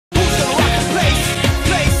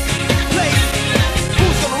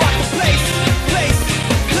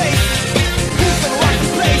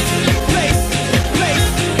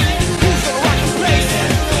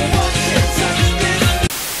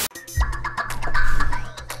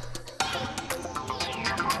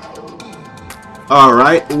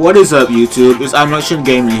Alright, what is up YouTube? It's I'm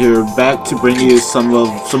Gaming here, back to bring you some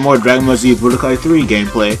more Dragon Ball Z Budokai 3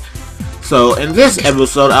 gameplay. So in this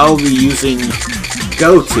episode I will be using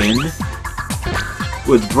Goten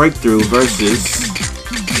with Breakthrough versus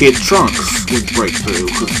Kid Trunks with Breakthrough,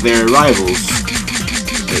 because they're rivals.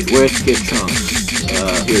 Wait, where's Kid Trunks?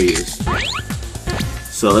 Here he is.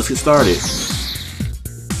 So let's get started.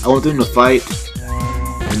 I want them to fight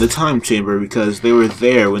in the time chamber because they were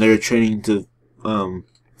there when they were training to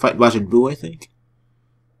fight Majin Buu, I think?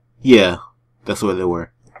 Yeah, that's where they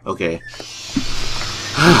were. Okay.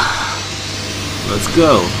 Let's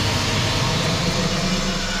go.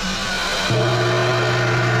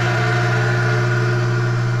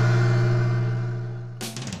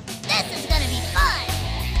 This is gonna be fun!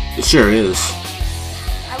 It sure is.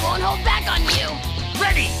 I won't hold back on you!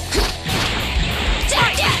 Ready!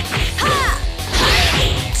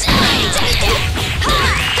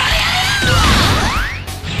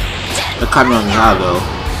 That caught me on the eye though.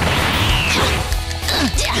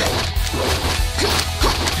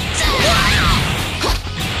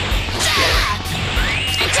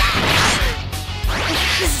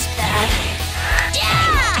 This is bad.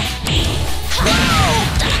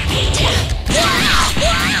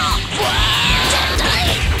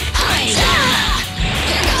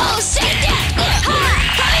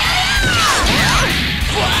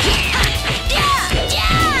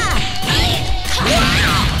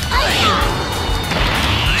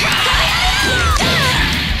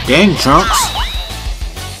 Dang, Trunks!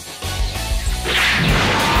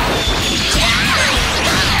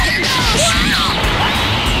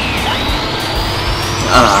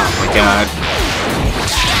 Oh my god.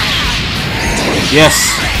 Yes!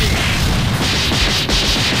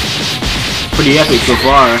 Pretty epic so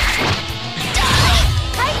far.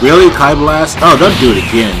 Really? Kai Blast? Oh, don't do it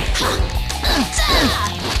again.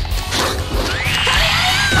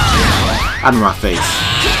 Out of my face.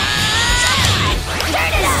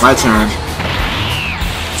 My turn.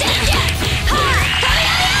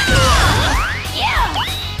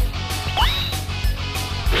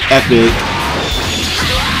 Epic.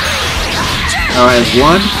 Alright, it's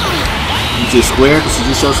one. Into square. This is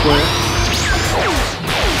just so square.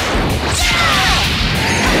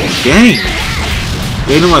 Dang!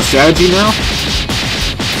 They know my strategy now?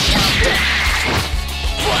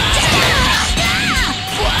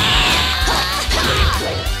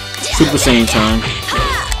 Super Saiyan time.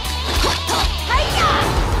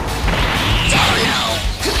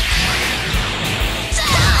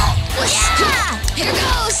 Here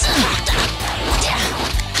goes!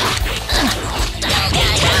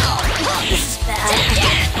 This is bad.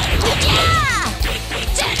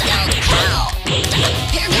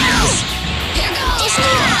 Here goes! Here goes!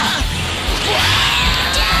 Here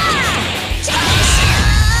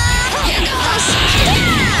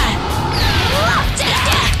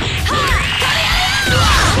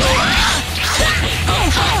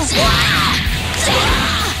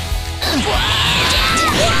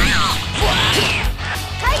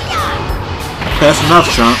That's enough,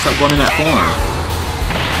 Trunks. Stop going in that form.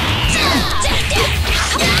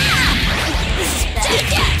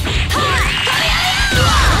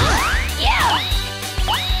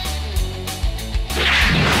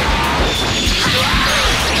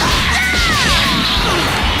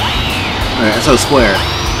 Alright, I chose square.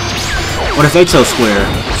 What if they chose square?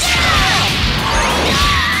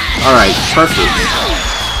 Alright, perfect.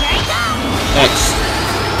 X.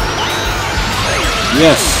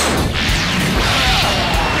 Yes.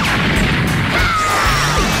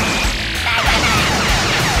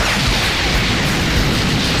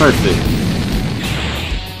 Perfect.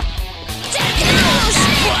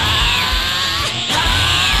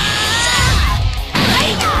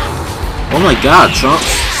 Oh my god,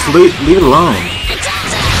 Trunks. Leave it alone.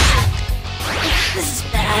 This is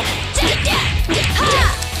bad.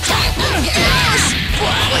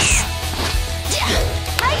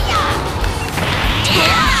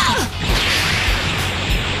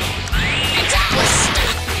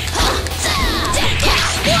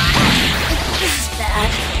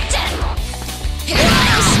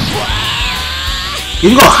 You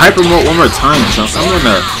can go hyper mode one more time, Trunks. I'm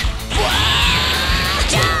gonna.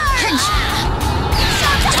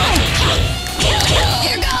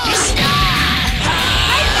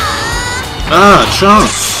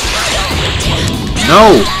 Trunks!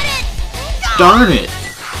 No! Darn it!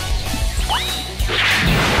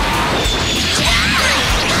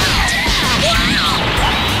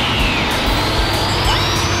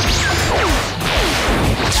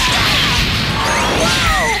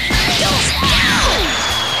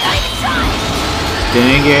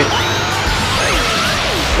 Dang it.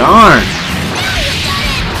 Darn!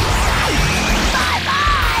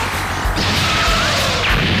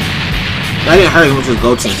 That didn't hurt as much as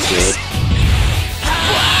Goten did.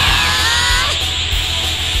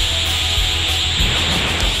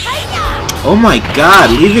 Oh my god,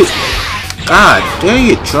 leave it. God dang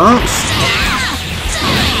it, Trunks.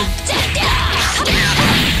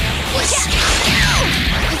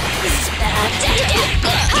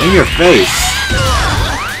 In your face.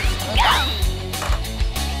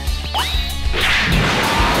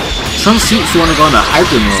 Trunks seems to want to go into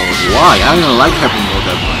hyper mode. Why? I don't even like hyper mode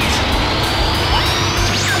that much.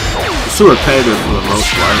 It's too repetitive for the most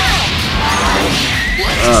part.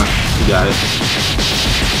 You got it.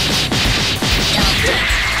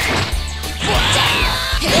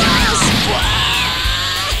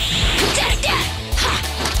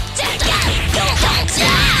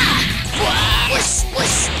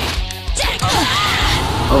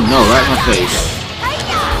 Oh no, right in my face.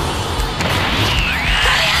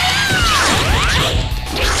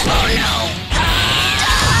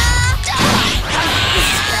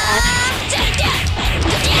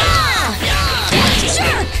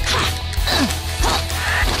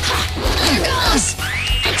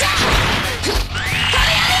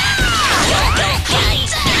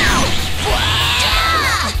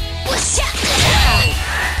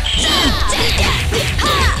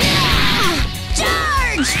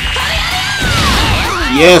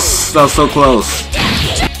 Yes, that was so close.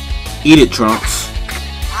 Eat it, Trunks.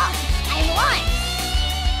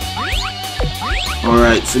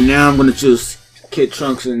 Alright, so now I'm gonna choose Kid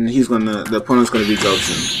Trunks and the opponent's gonna be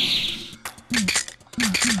Goten.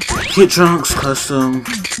 Kid Trunks, custom.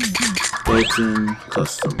 Goten,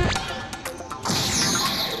 custom.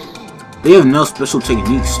 They have no special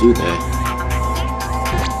techniques, do they?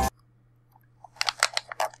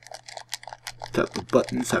 Tap the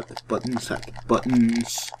buttons, tap the buttons, tap the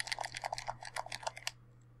buttons.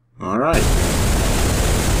 Alright.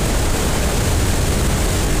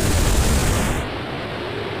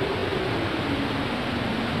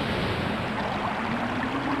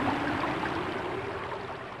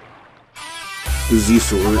 The Z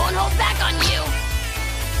sword. I won't hold back on you.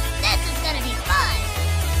 This is gonna be fun.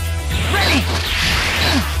 Ready?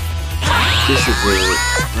 This is it.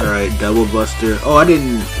 Alright, double buster. Oh, I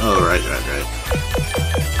didn't. Oh, right.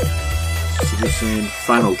 So this saying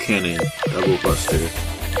final cannon, double buster.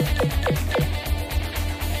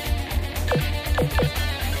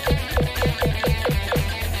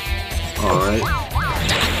 Alright.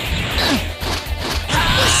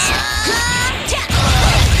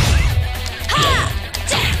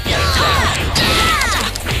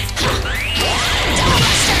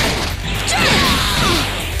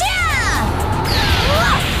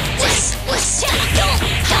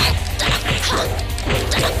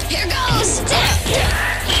 Here goes.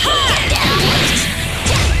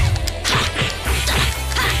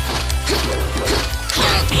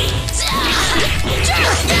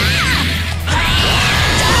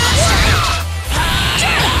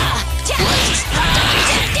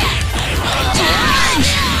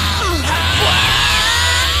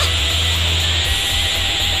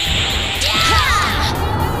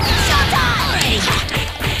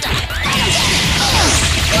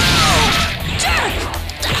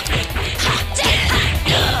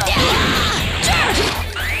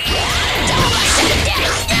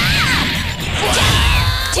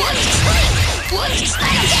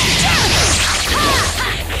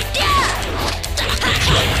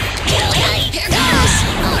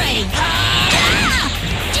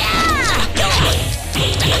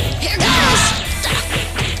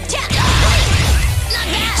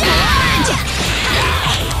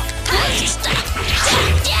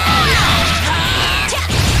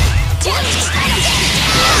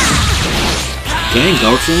 Dang,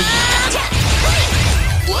 Goten.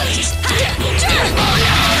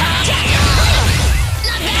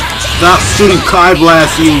 Stop shooting Kai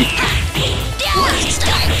Blast, you.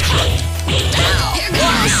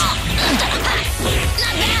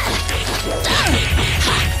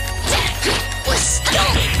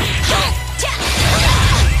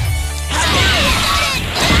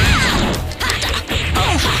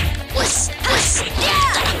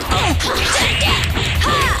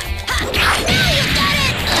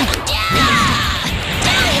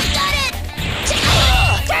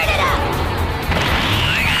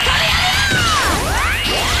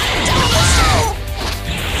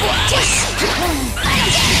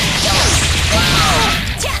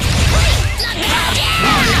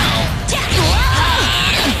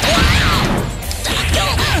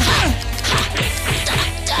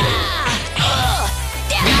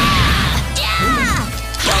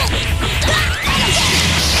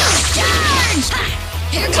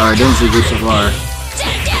 Alright, don't see good so far.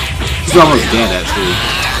 He's almost dead, actually.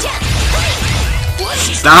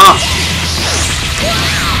 Ah!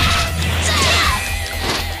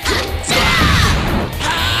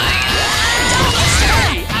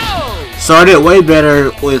 So I did way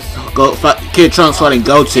better with Kid Trunks fighting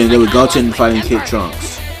Goten than with Goten fighting Kid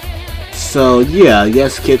Trunks. So yeah, I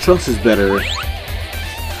guess Kid Trunks is better.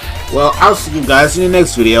 Well, I'll see you guys in the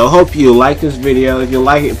next video. Hope you like this video. If you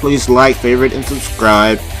like it, please like, favorite, and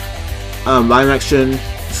subscribe. Live action,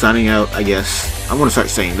 signing out, I guess. I'm gonna start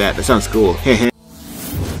saying that. That sounds cool. Hehe.